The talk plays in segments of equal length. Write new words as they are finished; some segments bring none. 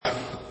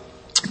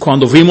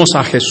Cuando vimos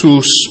a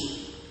Jesús,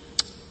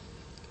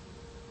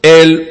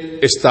 Él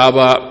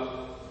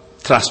estaba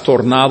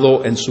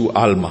trastornado en su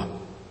alma.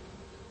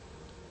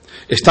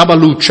 Estaba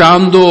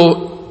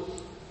luchando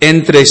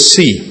entre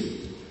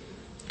sí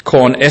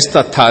con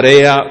esta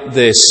tarea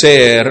de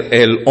ser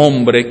el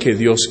hombre que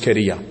Dios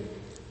quería,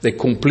 de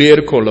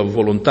cumplir con la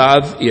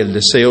voluntad y el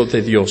deseo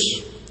de Dios.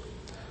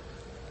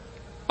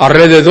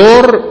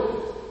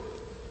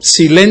 Alrededor,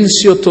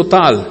 silencio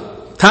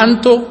total,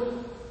 tanto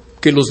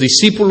que los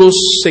discípulos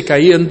se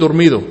caían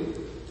dormidos.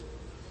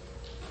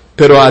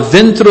 Pero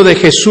adentro de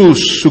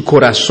Jesús, su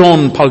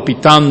corazón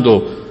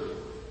palpitando,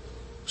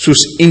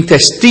 sus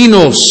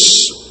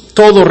intestinos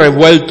todo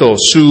revuelto,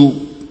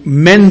 su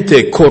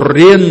mente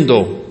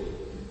corriendo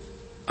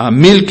a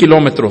 1000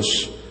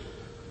 kilómetros,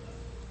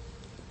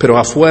 pero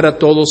afuera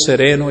todo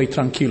sereno y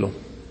tranquilo.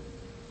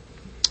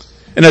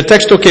 En el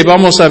texto que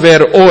vamos a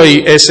ver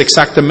hoy es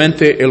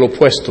exactamente el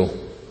opuesto.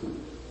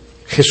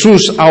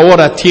 Jesús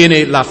ahora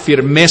tiene la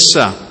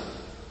firmeza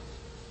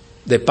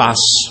de paz.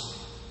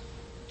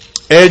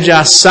 Él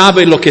ya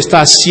sabe lo que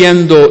está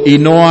haciendo y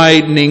no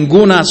hay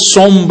ninguna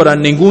sombra,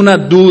 ninguna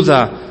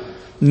duda,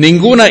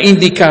 ninguna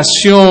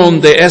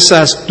indicación de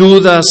esas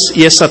dudas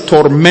y esa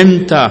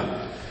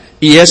tormenta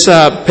y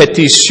esa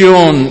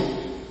petición: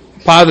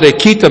 Padre,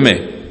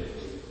 quítame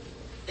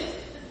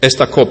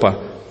esta copa.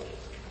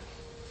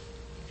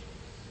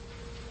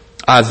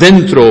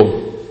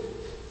 Adentro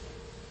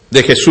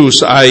de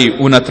Jesús hay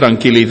una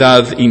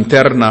tranquilidad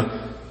interna,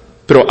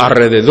 pero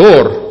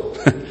alrededor,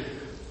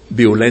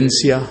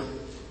 violencia,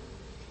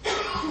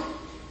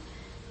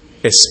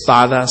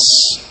 espadas,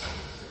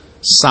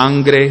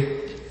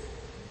 sangre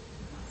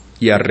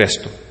y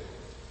arresto.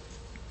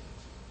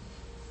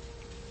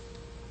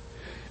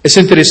 Es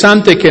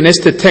interesante que en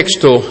este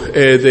texto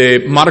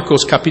de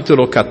Marcos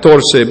capítulo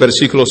 14,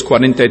 versículos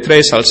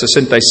 43 al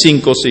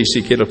 65,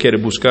 si lo quiere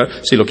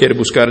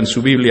buscar en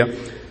su Biblia,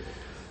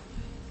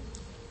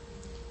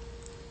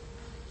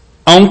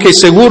 aunque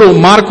seguro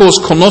Marcos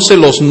conoce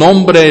los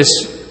nombres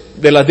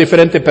de las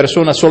diferentes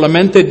personas,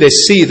 solamente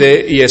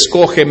decide y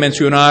escoge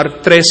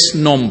mencionar 3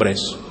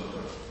 nombres.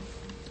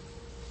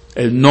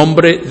 El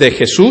nombre de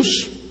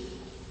Jesús,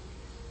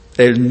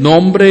 el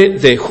nombre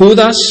de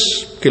Judas,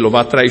 que lo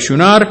va a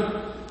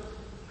traicionar,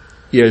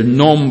 y el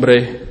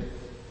nombre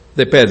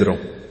de Pedro,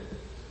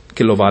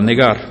 que lo va a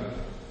negar.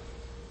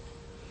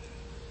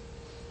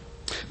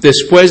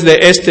 Después de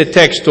este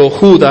texto,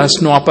 Judas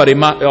no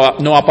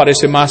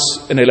aparece más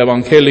en el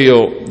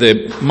Evangelio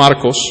de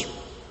Marcos.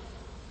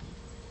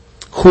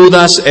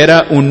 Judas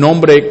era un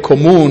nombre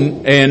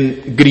común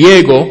en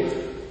griego,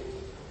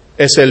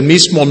 es el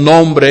mismo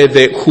nombre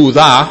de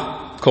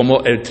Judá,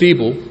 como el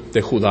tribu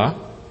de Judá.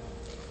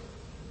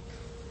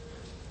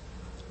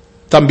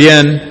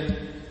 También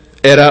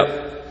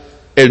era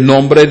el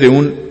nombre de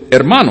un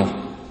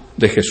hermano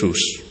de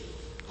Jesús,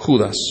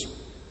 Judas.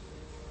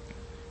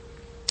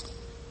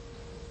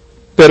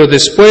 Pero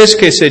después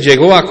que se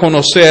llegó a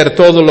conocer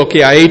todo lo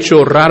que ha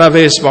hecho, rara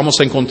vez vamos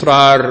a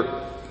encontrar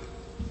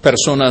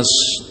personas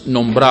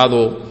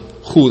nombrado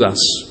Judas.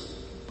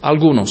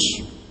 Algunos,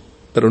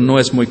 pero no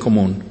es muy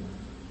común.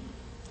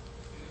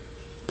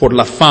 Por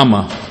la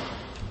fama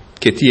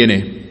que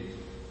tiene,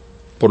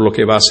 por lo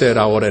que va a hacer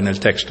ahora en el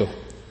texto.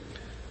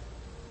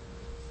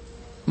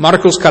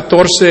 Marcos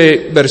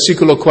 14,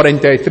 versículo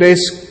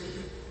 43,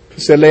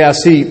 se lee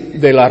así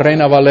de la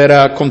Reina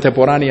Valera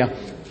contemporánea.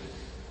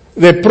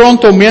 De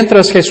pronto,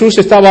 mientras Jesús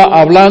estaba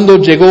hablando,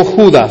 llegó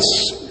Judas,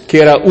 que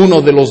era uno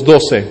de los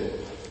 12.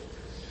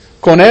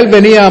 Con él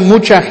venía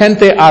mucha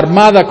gente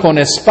armada con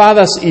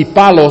espadas y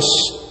palos,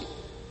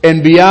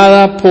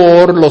 enviada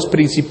por los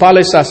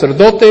principales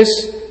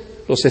sacerdotes,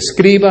 los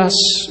escribas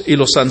y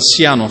los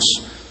ancianos.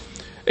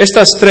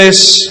 Estos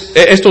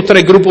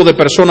tres grupos de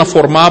personas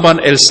formaban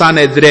el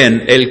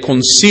Sanedrín, el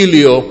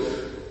concilio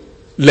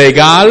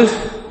legal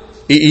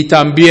y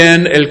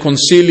también el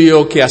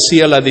concilio que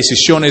hacía las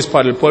decisiones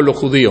para el pueblo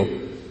judío.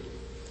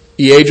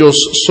 Y ellos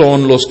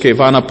son los que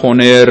van a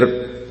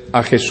poner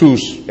a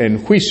Jesús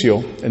en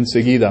juicio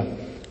enseguida.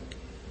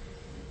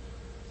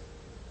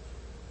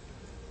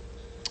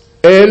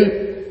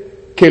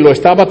 Él, que lo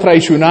estaba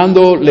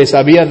traicionando, les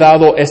había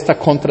dado esta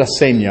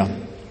contraseña: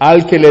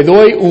 al que le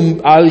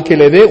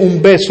dé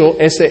un beso,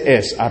 ese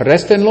es.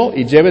 Arréstenlo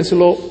y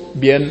llévenselo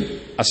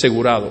bien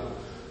asegurado.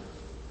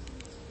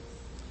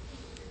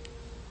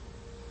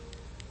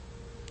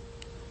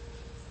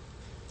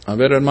 A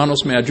ver, hermanos,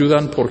 ¿me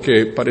ayudan?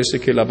 Porque parece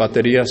que la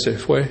batería se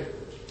fue.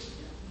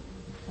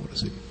 Ahora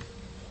sí.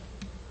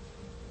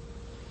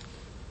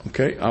 Ok,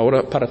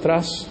 ahora para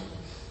atrás.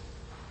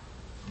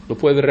 ¿Lo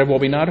puede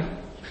rebobinar?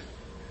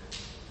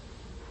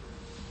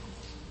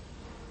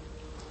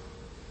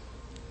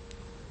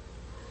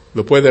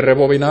 ¿Lo puede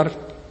rebobinar?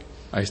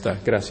 Ahí está,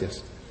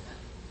 gracias.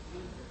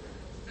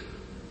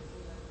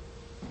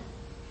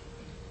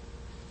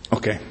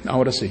 Ok,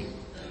 ahora sí.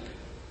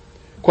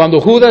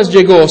 Cuando Judas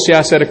llegó, se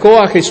acercó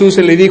a Jesús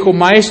y le dijo: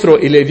 Maestro,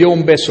 y le dio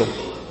un beso.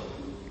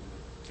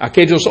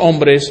 Aquellos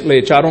hombres le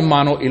echaron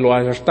mano y lo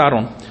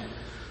arrestaron.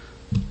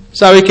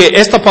 Sabe que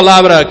esta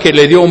palabra que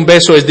le dio un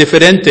beso es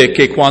diferente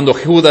que cuando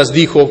Judas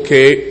dijo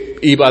que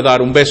iba a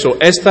dar un beso.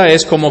 Esta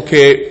es como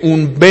que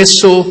un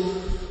beso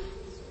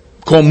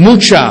con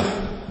mucha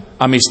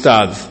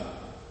amistad.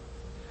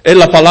 Es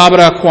la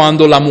palabra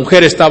cuando la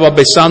mujer estaba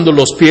besando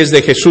los pies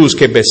de Jesús,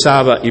 que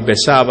besaba y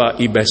besaba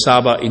y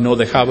besaba y no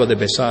dejaba de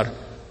besar.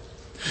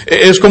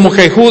 Es como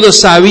que Judas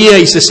sabía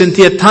y se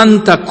sentía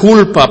tanta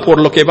culpa por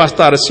lo que va a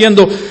estar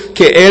haciendo,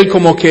 que él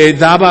como que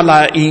daba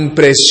la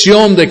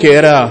impresión de que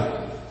era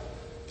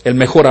el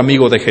mejor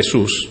amigo de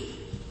Jesús.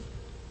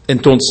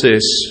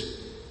 Entonces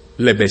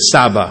le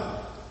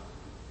besaba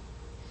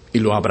y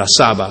lo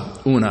abrazaba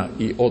una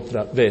y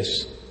otra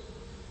vez.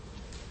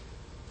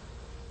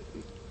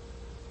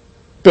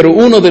 Pero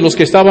uno de los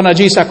que estaban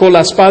allí sacó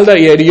la espada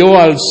y hirió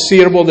al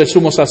siervo del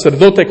sumo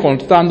sacerdote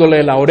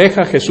cortándole la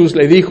oreja. Jesús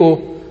le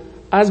dijo: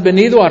 ¿has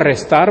venido a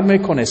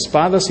arrestarme con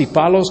espadas y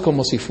palos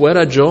como si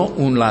fuera yo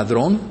un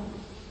ladrón?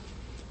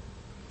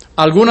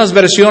 Algunas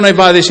versiones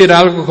va a decir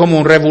algo como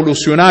un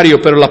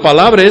revolucionario, pero la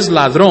palabra es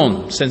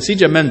ladrón,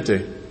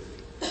 sencillamente.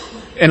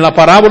 En la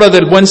parábola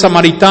del buen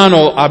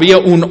samaritano había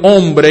un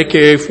hombre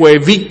que fue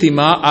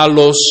víctima a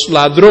los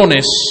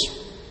ladrones,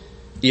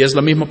 y es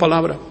la misma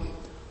palabra.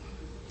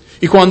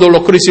 Y cuando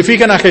lo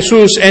crucifican a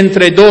Jesús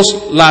entre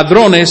dos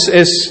ladrones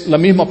es la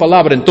misma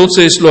palabra.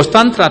 Entonces lo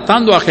están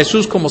tratando a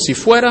Jesús como si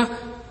fuera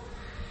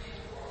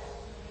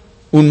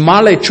un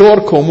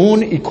malhechor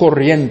común y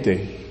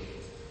corriente,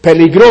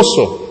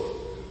 peligroso.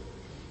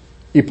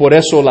 Y por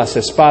eso las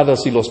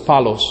espadas y los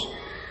palos.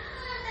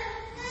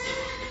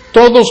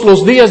 Todos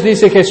los días,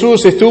 dice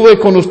Jesús, estuve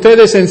con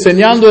ustedes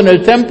enseñando en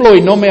el templo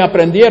y no me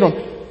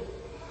aprendieron.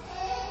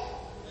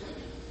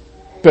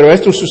 Pero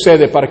esto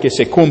sucede para que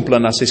se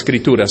cumplan las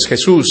Escrituras.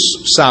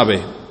 Jesús sabe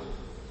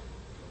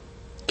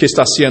qué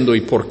está haciendo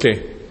y por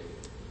qué.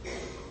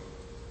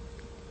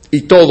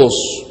 Y todos,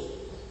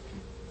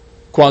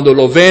 cuando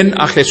lo ven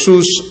a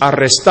Jesús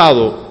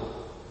arrestado,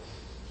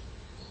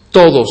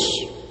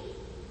 todos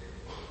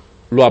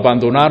lo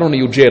abandonaron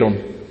y huyeron.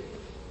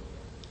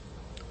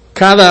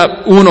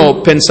 Cada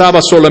uno pensaba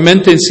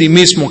solamente en sí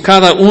mismo.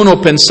 Cada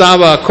uno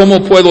pensaba: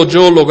 ¿cómo puedo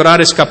yo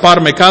lograr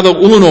escaparme? Cada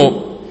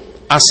uno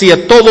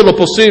hacía todo lo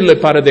posible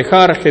para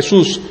dejar a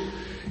Jesús.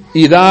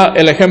 Y da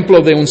el ejemplo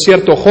de un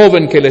cierto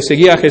joven que le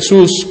seguía a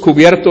Jesús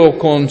cubierto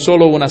con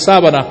solo una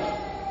sábana.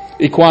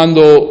 Y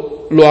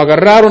cuando lo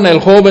agarraron, el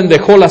joven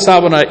dejó la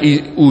sábana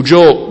y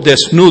huyó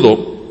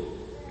desnudo.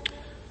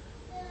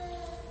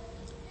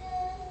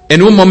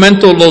 En un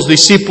momento los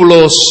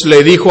discípulos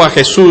le dijo a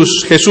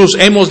Jesús: Jesús,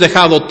 hemos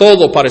dejado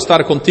todo para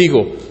estar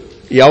contigo.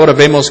 Y ahora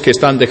vemos que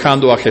están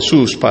dejando a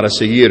Jesús para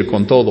seguir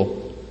con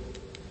todo.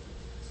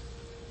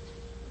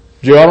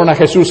 Llevaron a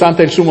Jesús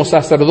ante el sumo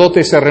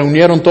sacerdote, se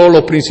reunieron todos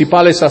los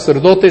principales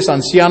sacerdotes,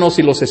 ancianos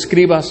y los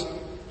escribas.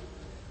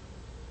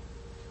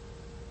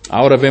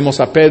 Ahora vemos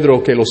a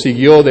Pedro que lo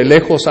siguió de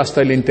lejos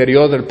hasta el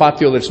interior del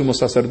patio del sumo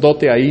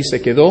sacerdote. Ahí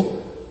se quedó,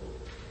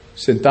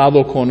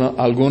 sentado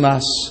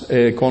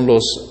con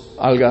los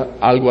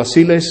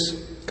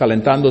alguaciles,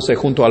 calentándose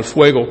junto al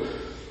fuego.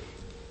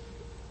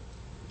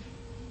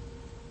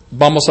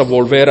 Vamos a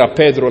volver a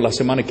Pedro la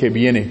semana que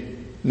viene.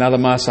 Nada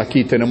más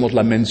aquí tenemos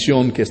la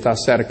mención que está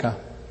cerca.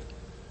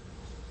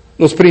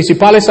 Los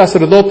principales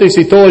sacerdotes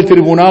y todo el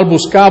tribunal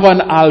buscaban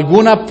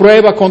alguna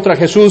prueba contra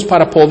Jesús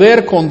para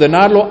poder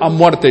condenarlo a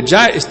muerte.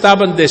 Ya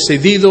estaba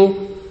decidido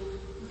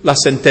la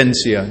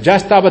sentencia, ya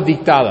estaba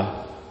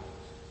dictada.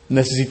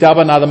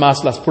 Necesitaba nada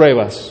más las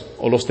pruebas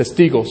o los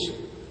testigos.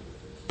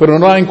 Pero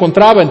no la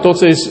encontraba,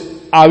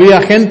 entonces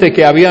había gente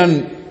que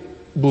habían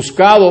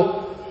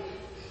buscado,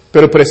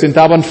 pero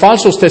presentaban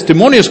falsos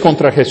testimonios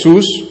contra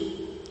Jesús.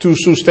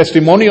 Sus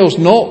testimonios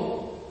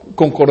no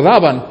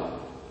concordaban.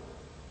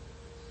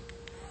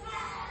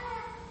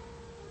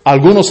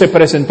 Algunos se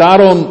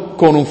presentaron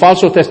con un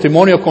falso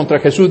testimonio contra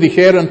Jesús,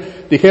 dijeron,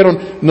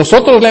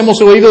 nosotros le hemos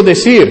oído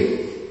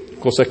decir,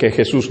 cosa que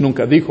Jesús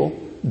nunca dijo: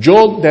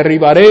 yo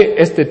derribaré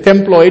este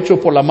templo hecho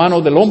por la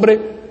mano del hombre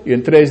y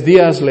en 3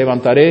 días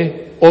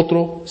levantaré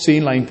otro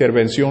sin la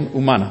intervención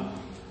humana.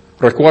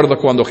 Recuerda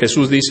cuando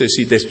Jesús dice: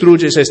 si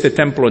destruyes este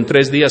templo en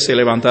 3 días se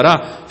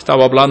levantará.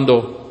 Estaba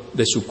hablando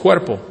de su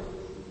cuerpo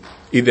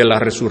y de la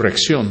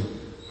resurrección.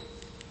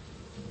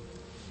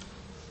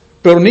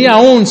 Pero ni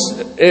aún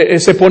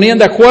se ponían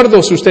de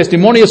acuerdo sus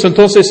testimonios.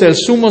 Entonces el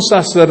sumo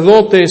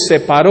sacerdote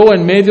se paró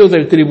en medio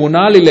del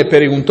tribunal y le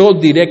preguntó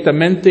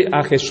directamente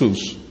a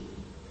Jesús: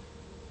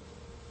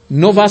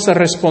 ¿no vas a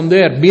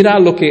responder? Mira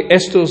lo que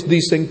estos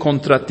dicen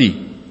contra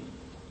ti.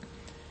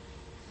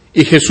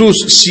 Y Jesús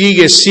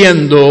sigue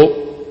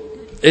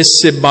siendo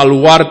ese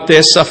baluarte,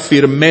 esa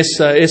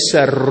firmeza,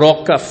 esa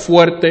roca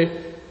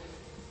fuerte.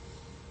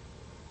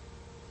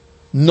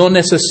 No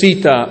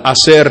necesita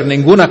hacer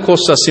ninguna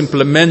cosa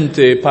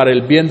simplemente para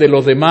el bien de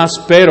los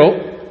demás, pero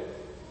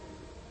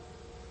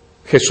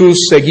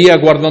Jesús seguía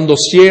guardando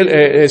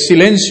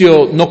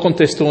silencio, no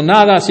contestó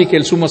nada, así que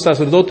el sumo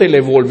sacerdote le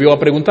volvió a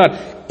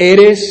preguntar: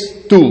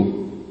 ¿eres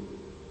tú,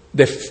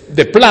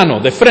 de plano,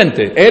 de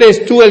frente,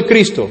 eres tú el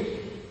Cristo,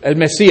 el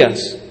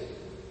Mesías,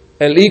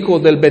 el Hijo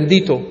del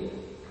bendito?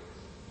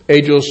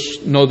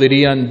 ellos no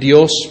dirían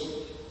Dios,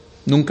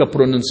 nunca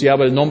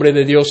pronunciaba el nombre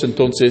de Dios,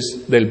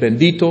 entonces del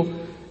bendito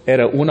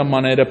era una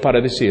manera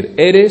para decir,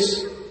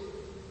 eres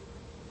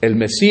el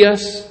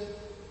Mesías,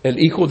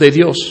 el Hijo de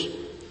Dios.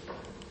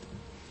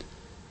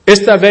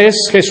 Esta vez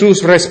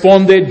Jesús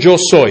responde, yo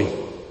soy.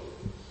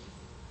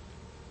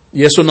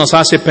 Y eso nos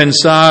hace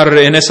pensar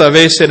en esa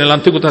vez en el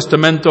Antiguo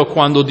Testamento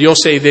cuando Dios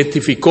se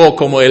identificó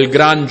como el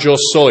gran yo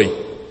soy.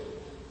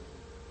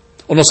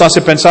 O nos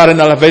hace pensar en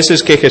las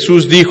veces que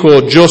Jesús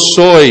dijo, yo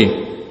soy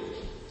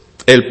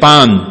el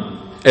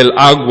pan, el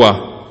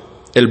agua,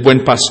 el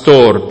buen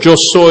pastor. Yo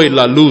soy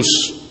la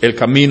luz, el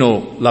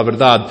camino, la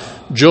verdad.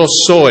 Yo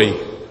soy.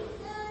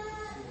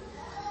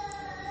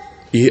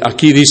 Y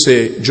aquí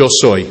dice, yo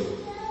soy.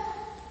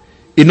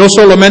 Y no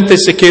solamente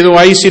se quedó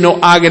ahí, sino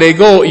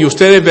agregó, y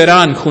ustedes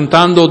verán,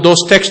 juntando dos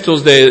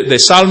textos de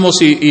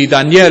Salmos y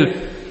Daniel,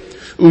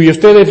 y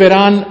ustedes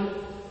verán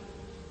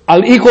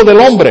al Hijo del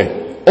Hombre,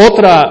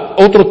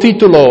 otro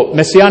título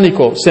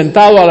mesiánico,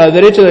 sentado a la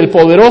derecha del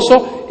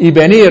Poderoso y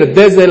venir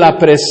desde la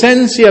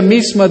presencia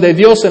misma de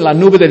Dios en la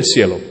nube del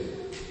cielo.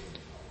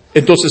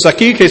 Entonces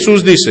aquí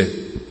Jesús dice,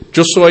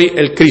 yo soy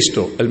el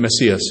Cristo, el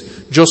Mesías,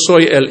 yo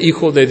soy el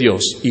Hijo de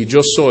Dios y yo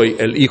soy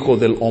el Hijo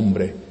del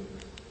Hombre.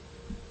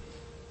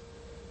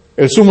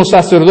 El sumo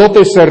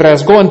sacerdote se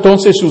rasgó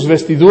entonces sus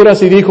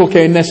vestiduras y dijo,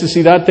 ¿qué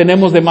necesidad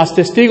tenemos de más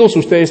testigos?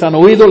 Ustedes han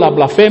oído la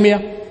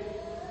blasfemia.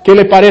 ¿Qué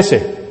le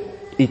parece?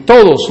 Y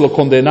todos lo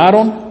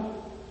condenaron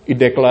y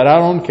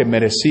declararon que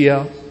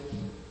merecía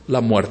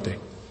la muerte.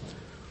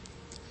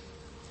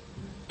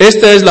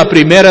 Esta es la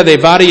primera de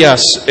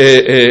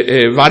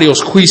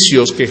varios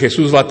juicios que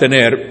Jesús va a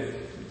tener.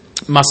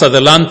 Más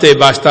adelante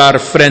va a estar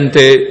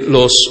frente a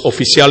los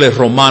oficiales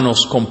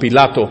romanos con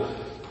Pilato.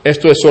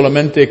 Esto es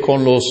solamente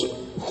con los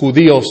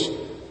judíos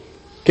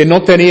que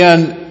no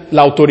tenían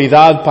la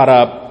autoridad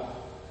para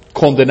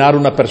condenar a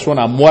una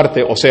persona a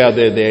muerte, o sea,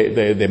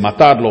 de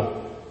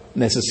matarlo.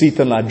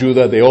 Necesitan la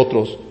ayuda de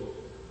otros.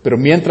 Pero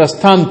mientras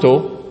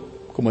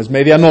tanto, como es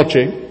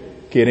medianoche,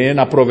 quieren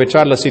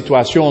aprovechar la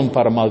situación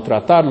para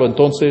maltratarlo,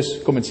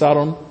 entonces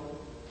comenzaron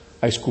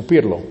a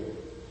escupirlo.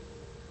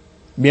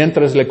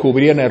 Mientras le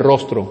cubrían el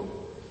rostro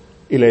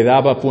y le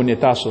daba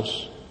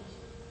puñetazos.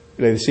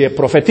 Le decía,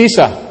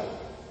 profetiza.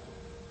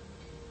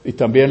 Y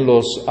también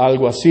los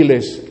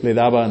alguaciles le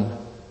daban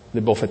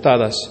de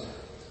bofetadas.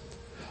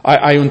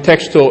 Hay un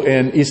texto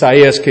en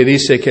Isaías que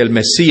dice que el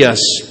Mesías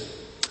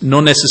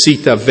no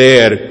necesita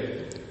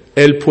ver,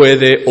 él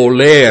puede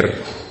oler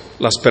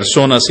las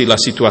personas y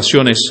las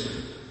situaciones.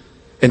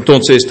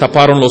 Entonces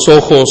taparon los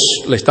ojos,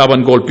 le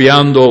estaban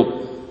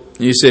golpeando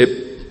y dice,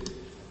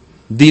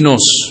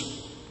 dinos,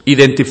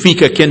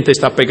 identifica quién te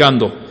está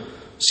pegando,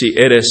 si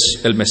eres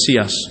el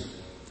Mesías.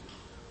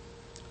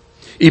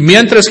 Y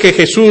mientras que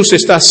Jesús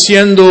está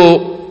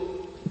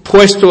siendo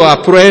puesto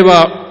a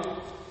prueba,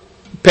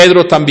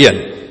 Pedro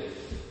también.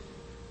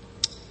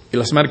 Y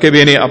la semana que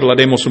viene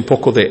hablaremos un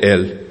poco de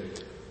él.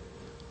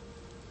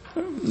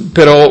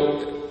 Pero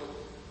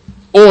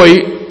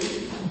hoy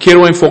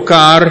quiero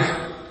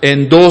enfocar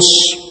en dos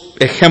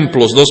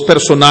ejemplos, dos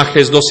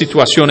personajes, dos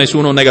situaciones,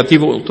 uno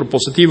negativo, otro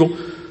positivo,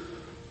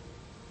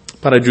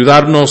 para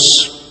ayudarnos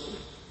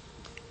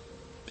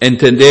a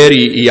entender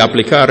y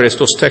aplicar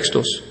estos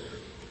textos.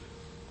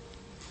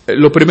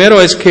 Lo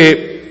primero es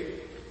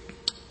que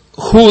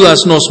Judas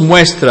nos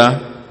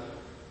muestra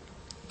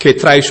que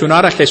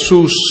traicionar a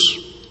Jesús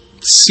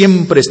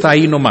siempre está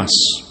ahí nomás.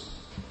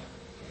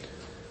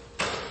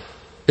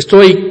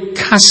 Estoy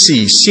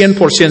casi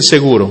 100%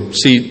 seguro,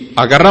 si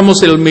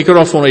agarramos el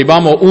micrófono y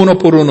vamos uno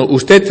por uno,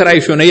 usted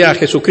traicionaría a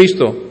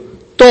Jesucristo,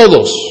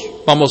 todos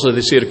vamos a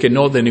decir que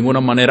no de ninguna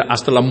manera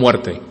hasta la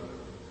muerte.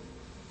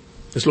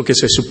 Es lo que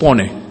se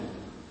supone,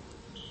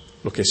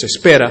 lo que se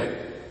espera.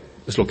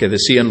 Es lo que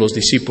decían los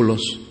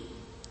discípulos.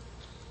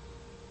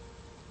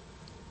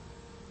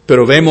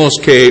 Pero vemos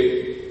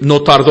que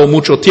no tardó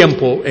mucho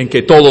tiempo en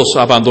que todos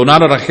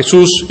abandonaron a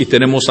Jesús y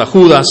tenemos a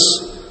Judas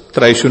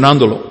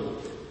traicionándolo.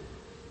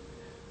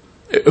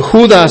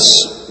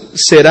 Judas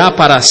será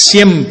para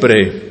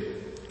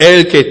siempre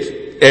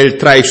el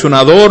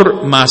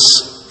traicionador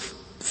más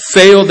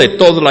feo de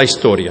toda la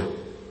historia.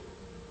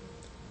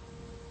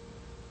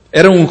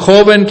 Era un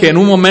joven que en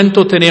un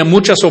momento tenía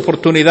muchas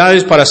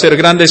oportunidades para hacer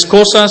grandes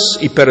cosas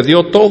y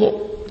perdió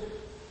todo.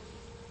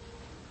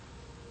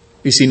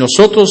 Y si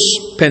nosotros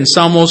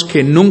pensamos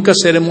que nunca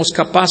seremos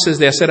capaces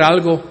de hacer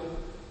algo,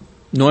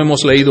 no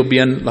hemos leído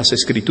bien las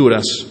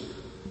Escrituras.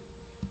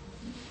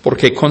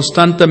 Porque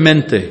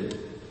constantemente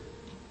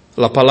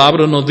la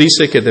palabra nos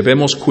dice que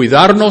debemos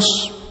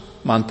cuidarnos,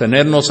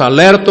 mantenernos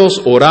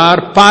alertos,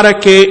 orar para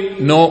que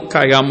no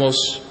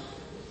caigamos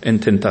en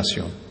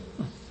tentación.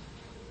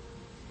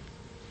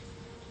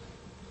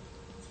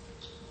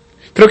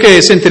 Creo que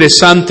es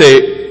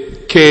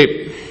interesante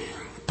que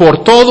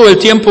por todo el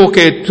tiempo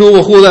que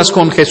tuvo Judas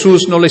con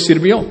Jesús no le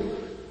sirvió.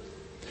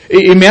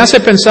 Y me hace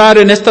pensar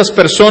en estas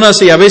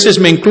personas, y a veces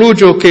me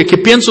incluyo, que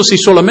pienso si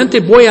solamente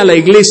voy a la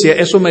iglesia,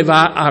 eso me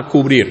va a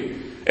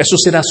cubrir. Eso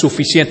será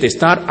suficiente,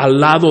 estar al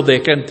lado de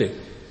gente.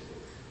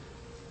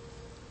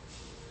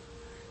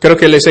 Creo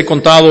que les he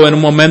contado en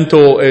un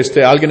momento,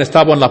 alguien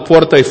estaba en la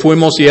puerta y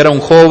fuimos y era un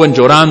joven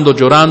llorando.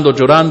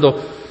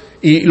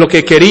 Y lo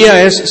que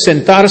quería es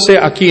sentarse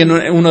aquí en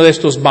uno de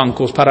estos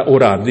bancos para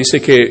orar.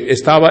 Dice que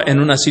estaba en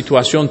una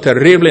situación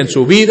terrible en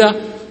su vida,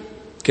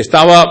 que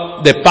estaba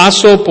de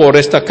paso por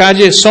esta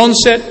calle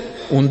Sunset,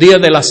 un día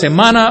de la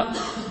semana,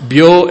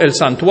 vio el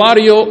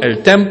santuario,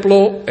 el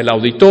templo, el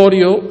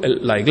auditorio,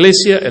 la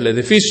iglesia, el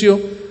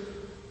edificio,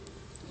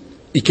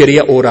 y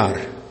quería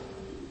orar.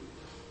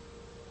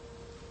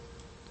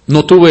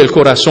 No tuve el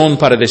corazón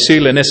para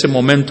decirle en ese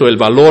momento, el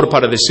valor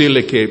para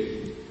decirle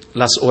que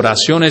las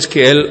oraciones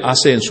que él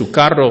hace en su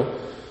carro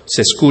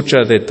se escucha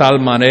de tal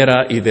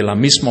manera y de la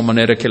misma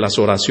manera que las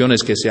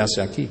oraciones que se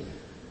hace aquí.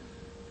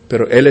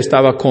 Pero él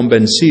estaba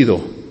convencido,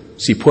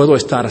 si puedo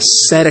estar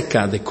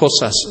cerca de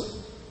cosas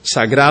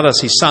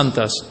sagradas y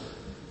santas,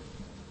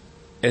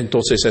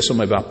 entonces eso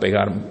me va a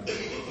pegar.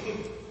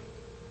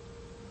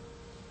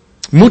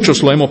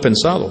 Muchos lo hemos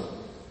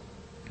pensado.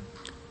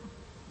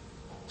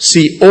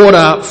 Si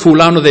ora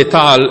fulano de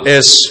tal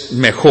es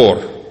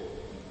mejor.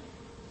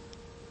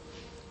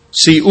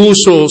 Si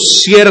uso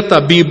cierta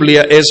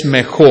Biblia es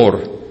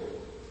mejor.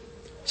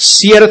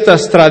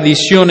 Ciertas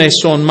tradiciones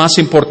son más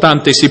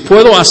importantes. Si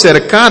puedo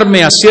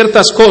acercarme a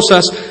ciertas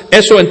cosas,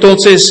 eso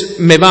entonces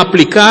me va a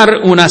aplicar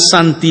una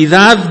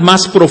santidad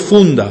más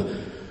profunda.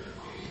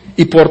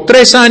 Y por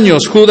 3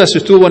 años Judas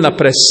estuvo en la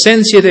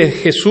presencia de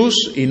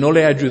Jesús y no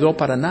le ayudó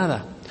para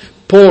nada.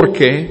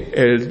 Porque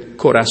el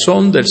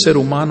corazón del ser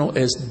humano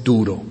es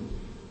duro.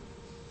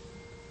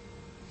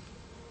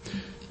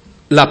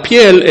 La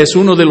piel es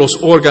uno de los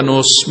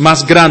órganos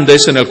más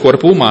grandes en el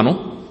cuerpo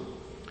humano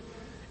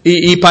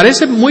y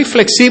parece muy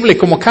flexible,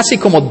 casi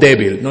como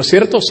débil, ¿no es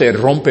cierto? Se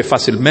rompe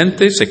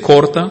fácilmente, se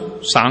corta,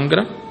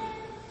 sangra.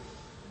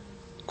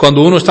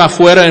 Cuando uno está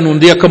afuera en un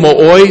día como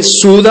hoy,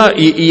 suda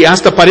y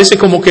hasta parece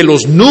como que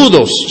los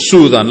nudos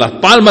sudan, la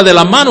palma de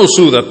la mano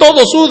suda,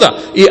 todo suda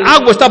y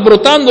agua está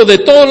brotando de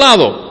todo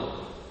lado.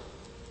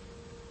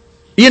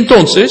 Y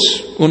entonces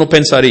uno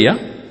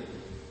pensaría,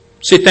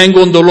 si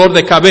tengo un dolor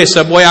de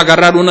cabeza, voy a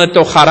agarrar un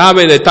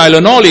jarabe de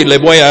Tylenol y le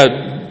voy a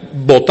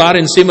botar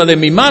encima de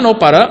mi mano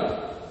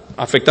para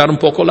afectar un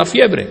poco la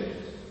fiebre.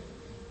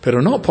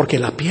 Pero no, porque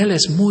la piel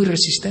es muy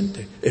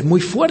resistente, es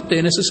muy fuerte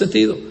en ese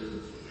sentido.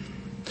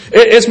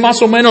 Es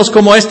más o menos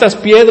como estas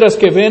piedras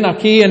que ven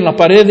aquí en la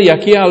pared y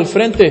aquí al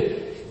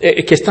frente,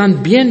 que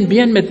están bien,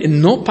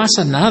 no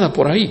pasa nada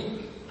por ahí.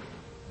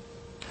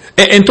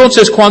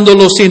 Entonces, cuando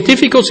los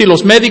científicos y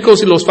los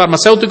médicos y los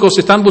farmacéuticos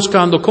están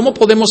buscando cómo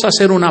podemos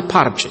hacer una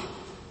parche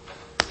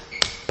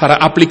para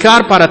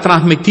aplicar, para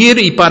transmitir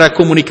y para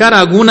comunicar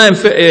alguna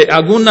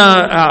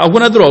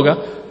droga,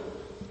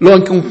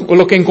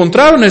 lo que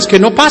encontraron es que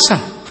no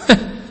pasa.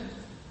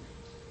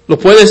 Lo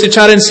puedes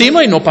echar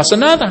encima y no pasa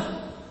nada.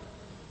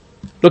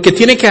 Lo que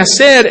tiene que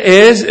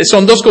hacer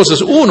son 2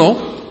 cosas. 1,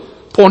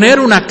 poner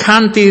una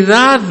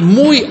cantidad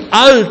muy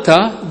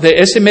alta de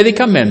ese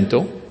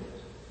medicamento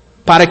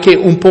para que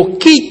un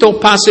poquito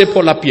pase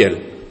por la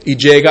piel y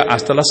llega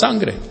hasta la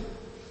sangre.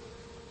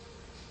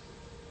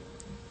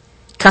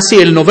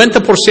 Casi el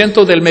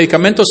 90% del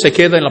medicamento se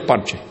queda en la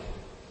parche,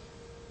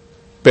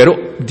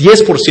 pero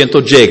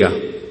 10% llega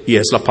y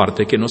es la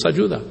parte que nos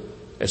ayuda.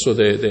 Eso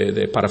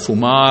para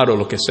fumar o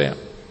lo que sea.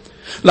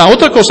 La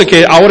otra cosa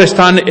que ahora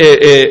están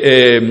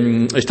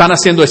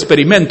haciendo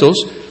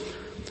experimentos,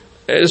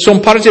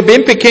 son parches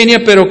bien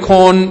pequeñas, pero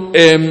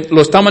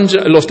lo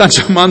están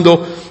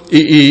llamando,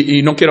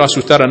 y no quiero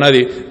asustar a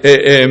nadie,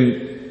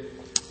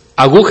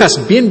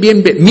 agujas bien,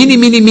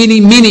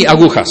 mini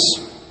agujas.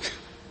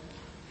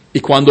 Y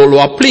cuando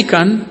lo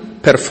aplican,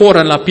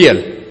 perforan la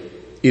piel.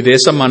 Y de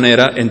esa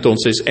manera,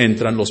 entonces,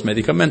 entran los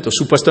medicamentos.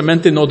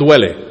 Supuestamente no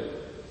duele,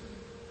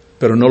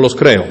 pero no los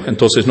creo,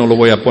 entonces no lo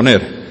voy a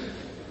poner.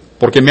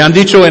 Porque me han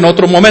dicho en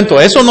otro momento,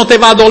 eso no te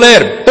va a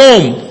doler.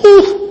 ¡Pum!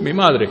 Mi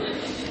madre.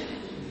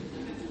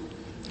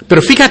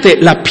 Pero fíjate,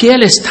 la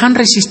piel es tan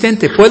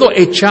resistente. Puedo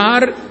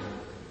echar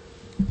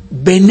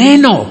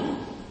veneno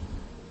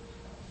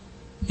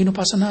y no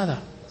pasa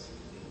nada.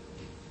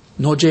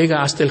 No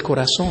llega hasta el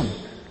corazón.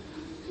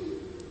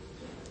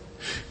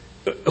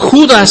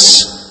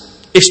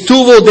 Judas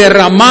estuvo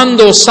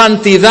derramando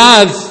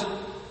santidad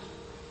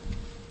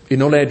y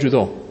no le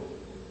ayudó.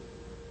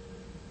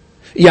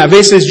 Y a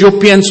veces yo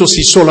pienso,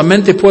 si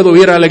solamente puedo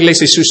ir a la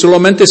iglesia, si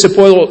solamente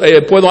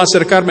puedo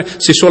acercarme,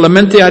 si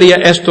solamente haría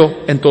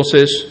esto,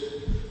 entonces,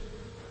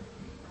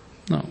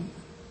 no,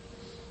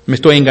 me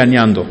estoy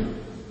engañando.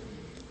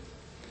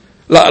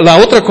 La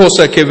otra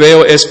cosa que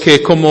veo es que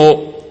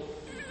como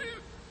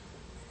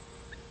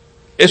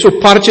esos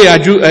parches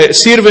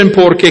sirven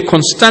porque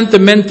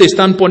constantemente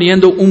están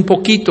poniendo un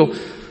poquito.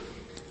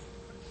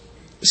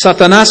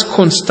 Satanás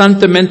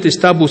constantemente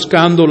está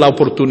buscando la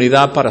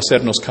oportunidad para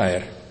hacernos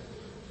caer.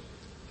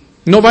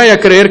 No vaya a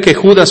creer que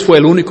Judas fue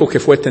el único que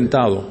fue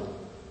tentado.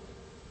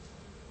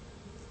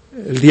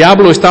 El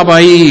diablo estaba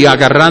ahí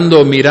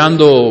agarrando,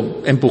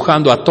 mirando,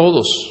 empujando a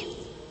todos.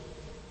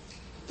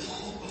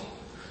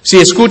 Si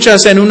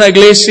escuchas en una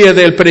iglesia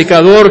del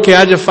predicador que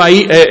haya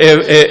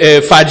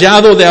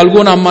fallado de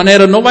alguna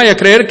manera, no vaya a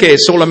creer que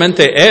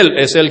solamente él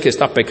es el que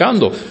está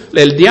pecando.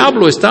 El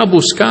diablo está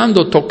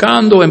buscando,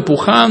 tocando,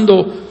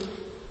 empujando,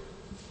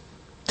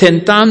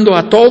 tentando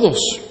a todos.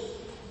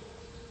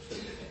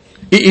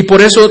 Y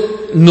por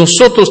eso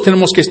nosotros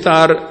tenemos que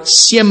estar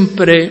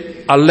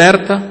siempre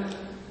alerta,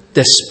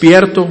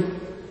 despierto,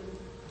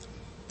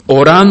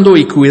 orando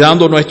y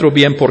cuidando nuestro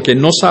bien, porque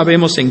no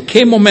sabemos en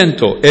qué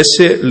momento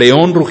ese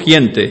león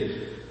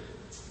rugiente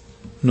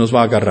nos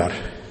va a agarrar.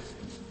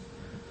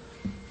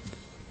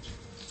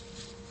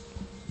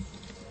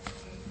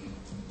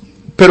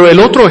 Pero el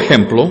otro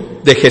ejemplo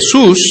de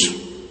Jesús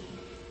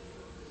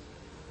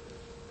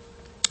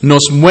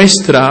nos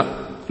muestra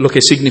lo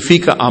que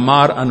significa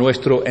amar a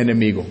nuestro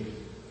enemigo.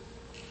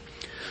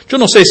 Yo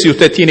no sé si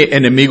usted tiene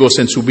enemigos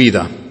en su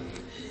vida.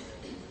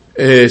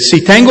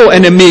 Si tengo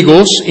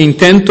enemigos,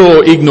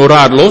 intento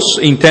ignorarlos,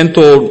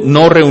 intento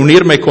no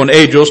reunirme con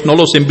ellos, no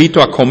los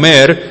invito a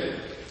comer.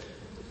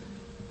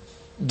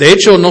 De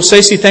hecho, no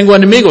sé si tengo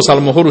enemigos, a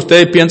lo mejor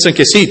ustedes piensan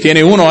que sí,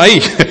 tiene uno ahí.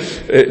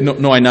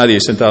 No hay nadie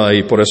sentado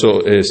ahí, por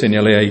eso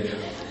señalé ahí.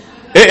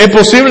 Es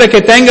posible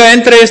que tenga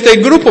entre este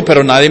grupo,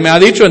 pero nadie me ha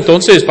dicho,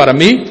 entonces para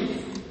mí.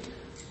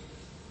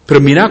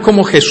 Pero mira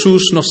cómo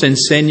Jesús nos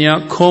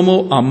enseña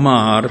cómo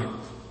amar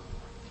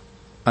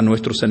a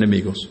nuestros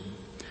enemigos.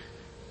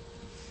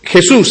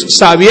 Jesús,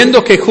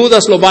 sabiendo que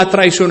Judas lo va a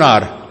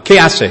traicionar, ¿qué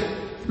hace?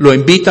 Lo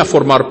invita a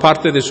formar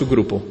parte de su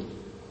grupo.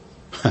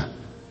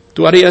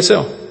 ¿Tú harías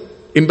eso?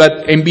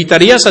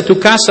 ¿Invitarías a tu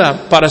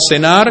casa para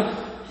cenar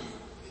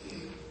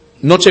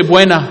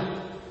Nochebuena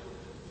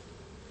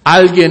a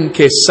alguien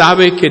que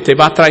sabe que te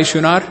va a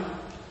traicionar?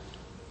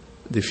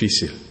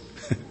 Difícil,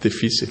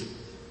 difícil.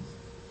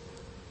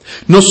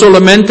 No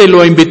solamente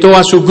lo invitó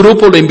a su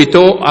grupo, lo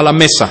invitó a la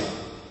mesa.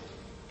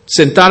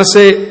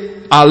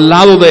 Sentarse al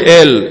lado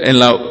de él en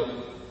la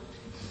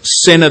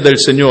cena del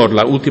Señor,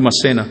 la última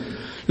cena.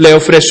 Le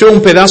ofreció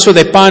un pedazo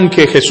de pan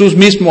que Jesús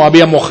mismo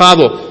había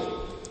mojado,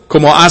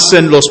 como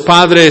hacen los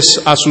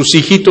padres a sus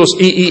hijitos.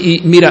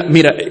 Y mira,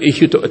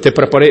 hijito, te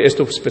preparé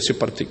esto especial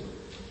para ti.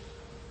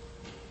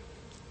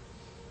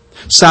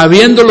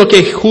 Sabiendo lo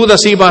que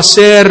Judas iba a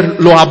hacer,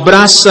 lo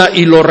abraza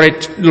y lo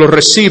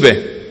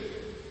recibe.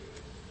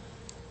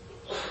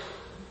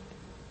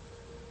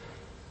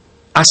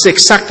 Hace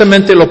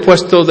exactamente lo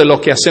opuesto de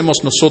lo que hacemos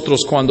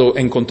nosotros cuando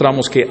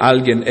encontramos que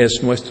alguien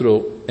es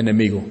nuestro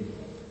enemigo.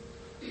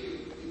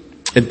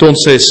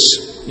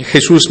 Entonces,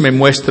 Jesús me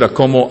muestra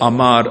cómo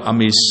amar a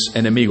mis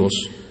enemigos.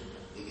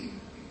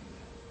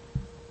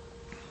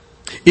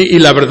 Y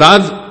la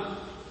verdad,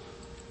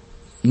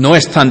 no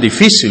es tan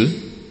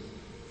difícil.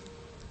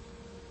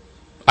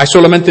 Hay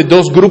solamente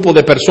dos grupos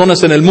de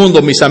personas en el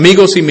mundo, mis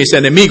amigos y mis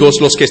enemigos,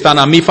 los que están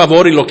a mi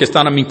favor y los que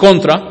están a mi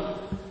contra.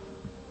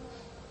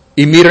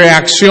 Y mi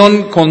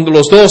reacción con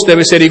los dos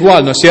debe ser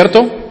igual, ¿no es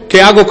cierto?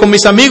 ¿Qué hago con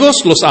mis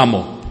amigos? Los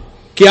amo.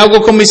 ¿Qué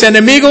hago con mis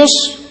enemigos?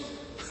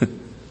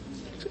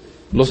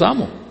 Los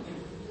amo.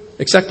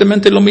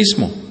 Exactamente lo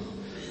mismo.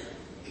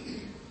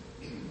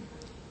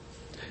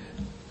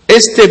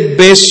 Este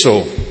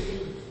beso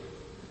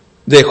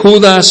de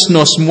Judas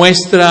nos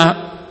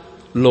muestra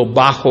lo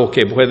bajo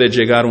que puede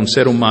llegar un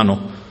ser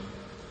humano.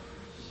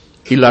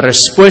 Y la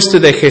respuesta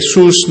de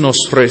Jesús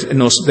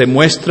nos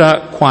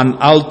demuestra cuán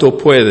alto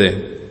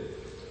puede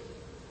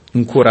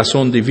un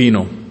corazón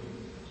divino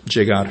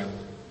llegar.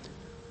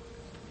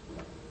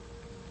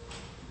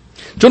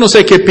 Yo no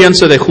sé qué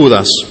piensa de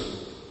Judas.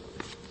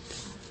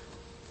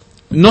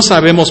 No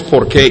sabemos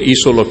por qué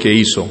hizo lo que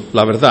hizo,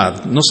 la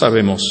verdad, no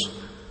sabemos.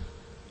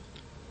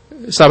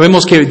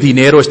 Sabemos que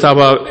dinero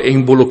estaba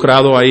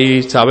involucrado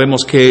ahí,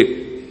 sabemos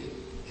que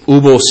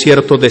hubo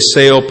cierto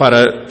deseo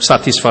para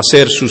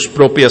satisfacer sus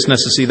propias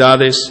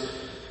necesidades.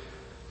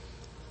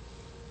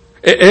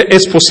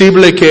 Es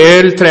posible que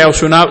él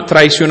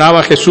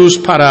traicionaba a Jesús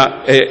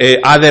para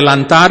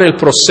adelantar el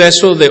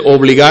proceso de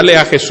obligarle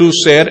a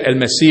Jesús a ser el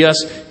Mesías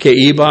que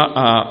iba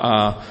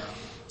a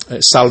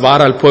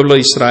salvar al pueblo de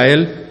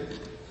Israel,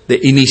 de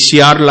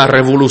iniciar la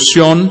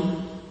revolución.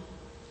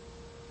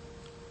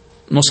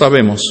 No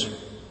sabemos.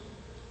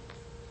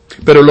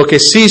 Pero lo que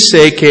sí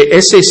sé es que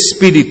ese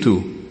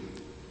espíritu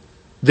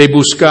de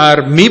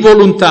buscar mi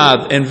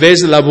voluntad en vez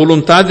de la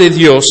voluntad de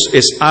Dios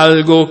es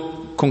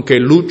algo con que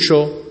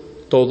lucho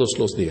todos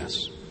los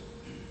días.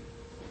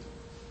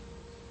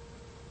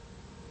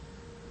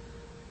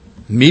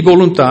 Mi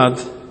voluntad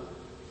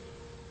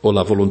o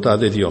la voluntad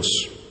de Dios.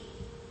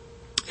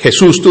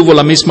 Jesús tuvo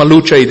la misma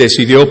lucha y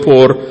decidió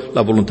por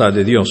la voluntad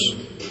de Dios.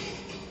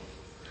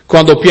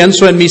 Cuando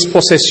pienso en mis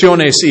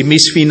posesiones y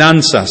mis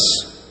finanzas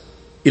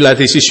y las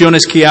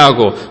decisiones que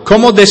hago,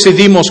 ¿cómo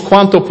decidimos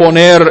cuánto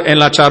poner en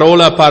la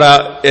charola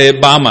para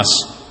Bahamas?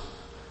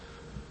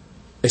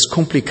 Es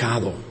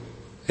complicado,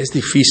 es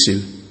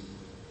difícil.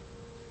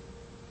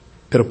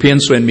 Pero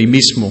pienso en mí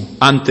mismo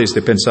antes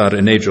de pensar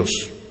en ellos.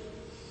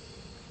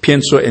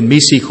 Pienso en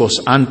mis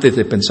hijos antes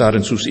de pensar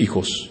en sus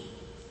hijos.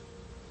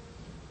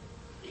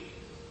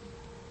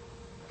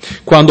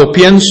 Cuando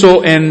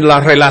pienso en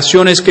las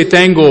relaciones que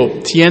tengo,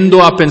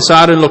 tiendo a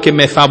pensar en lo que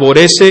me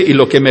favorece y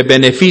lo que me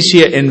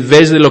beneficia en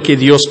vez de lo que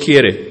Dios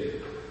quiere.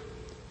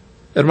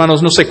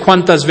 Hermanos, no sé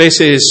cuántas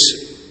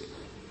veces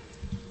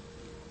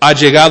ha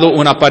llegado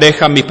una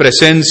pareja a mi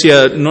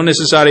presencia, no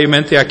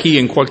necesariamente aquí,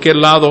 en cualquier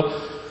lado,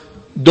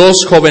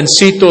 dos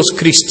jovencitos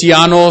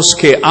cristianos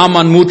que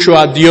aman mucho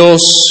a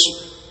Dios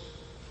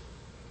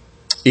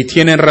y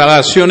tienen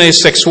relaciones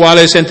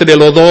sexuales entre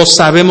los dos.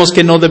 Sabemos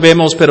que no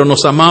debemos, pero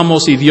nos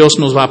amamos y Dios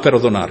nos va a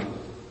perdonar.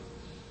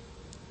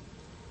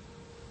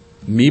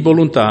 ¿Mi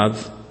voluntad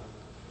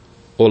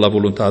o la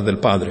voluntad del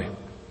Padre?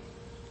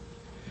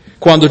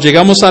 Cuando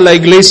llegamos a la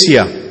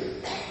iglesia,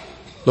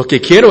 lo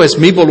que quiero es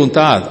mi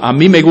voluntad. A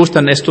mí me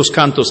gustan estos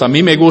cantos, a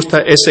mí me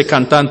gusta ese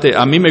cantante,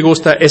 a mí me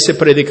gusta ese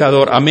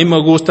predicador, a mí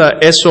me gusta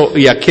eso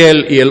y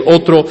aquel y el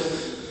otro.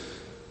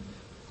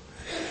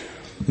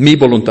 Mi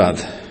voluntad.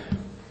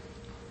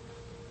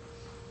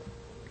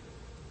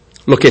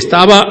 Lo que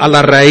estaba a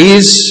la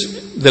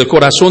raíz del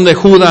corazón de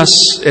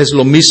Judas es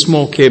lo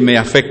mismo que me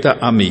afecta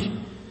a mí.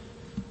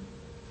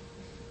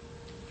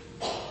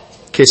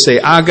 Que se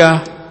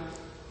haga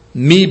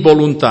mi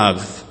voluntad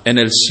en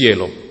el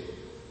cielo.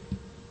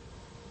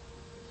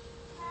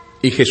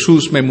 Y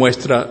Jesús me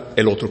muestra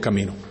el otro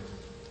camino.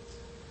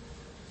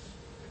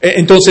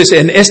 Entonces,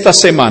 en esta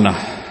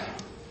semana,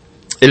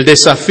 el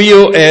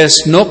desafío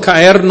es no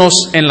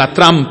caernos en la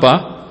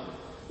trampa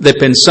de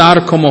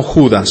pensar como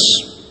Judas.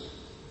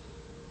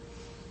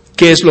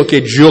 ¿Qué es lo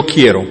que yo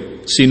quiero?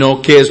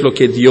 Sino qué es lo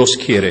que Dios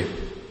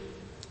quiere.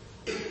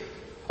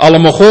 A lo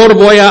mejor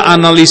voy a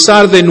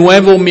analizar de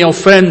nuevo mi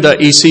ofrenda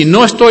y si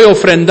no estoy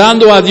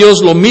ofrendando a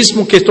Dios lo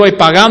mismo que estoy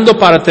pagando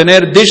para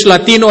tener dish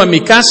latino en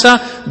mi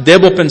casa,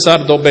 debo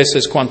pensar 2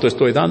 veces cuánto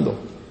estoy dando.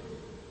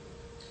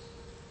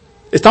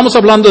 Estamos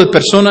hablando de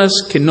personas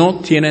que no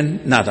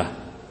tienen nada.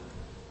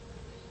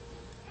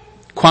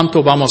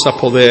 ¿Cuánto vamos a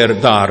poder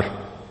dar?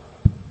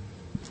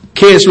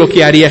 ¿Qué es lo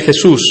que haría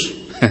Jesús?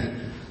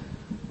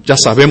 Ya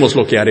sabemos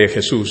lo que haría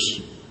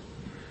Jesús.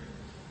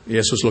 Y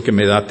eso es lo que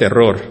me da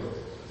terror.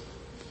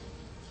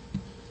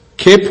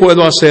 ¿Qué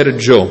puedo hacer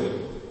yo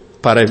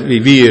para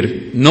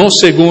vivir no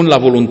según la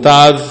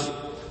voluntad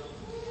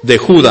de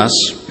Judas,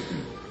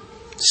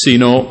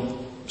 sino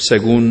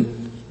según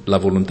la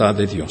voluntad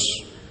de Dios?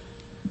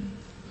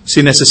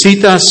 Si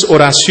necesitas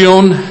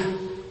oración,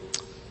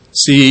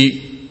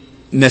 si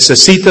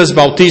necesitas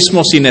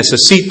bautismo, si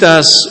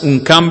necesitas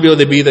un cambio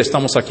de vida,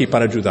 estamos aquí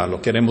para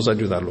ayudarlo, queremos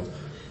ayudarlo.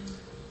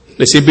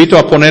 Les invito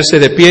a ponerse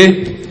de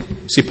pie.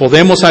 Si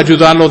podemos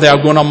ayudarlo de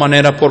alguna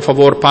manera, por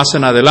favor,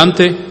 pasen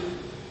adelante.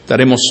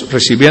 Estaremos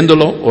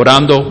recibiéndolo,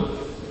 orando.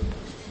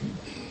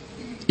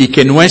 Y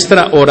que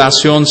nuestra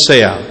oración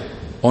sea,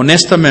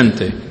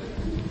 honestamente,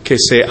 que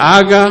se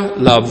haga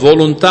la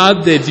voluntad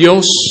de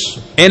Dios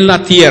en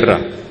la tierra,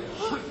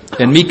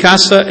 en mi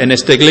casa, en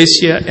esta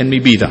iglesia, en mi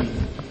vida,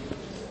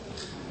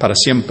 para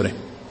siempre.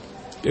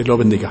 Dios lo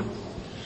bendiga.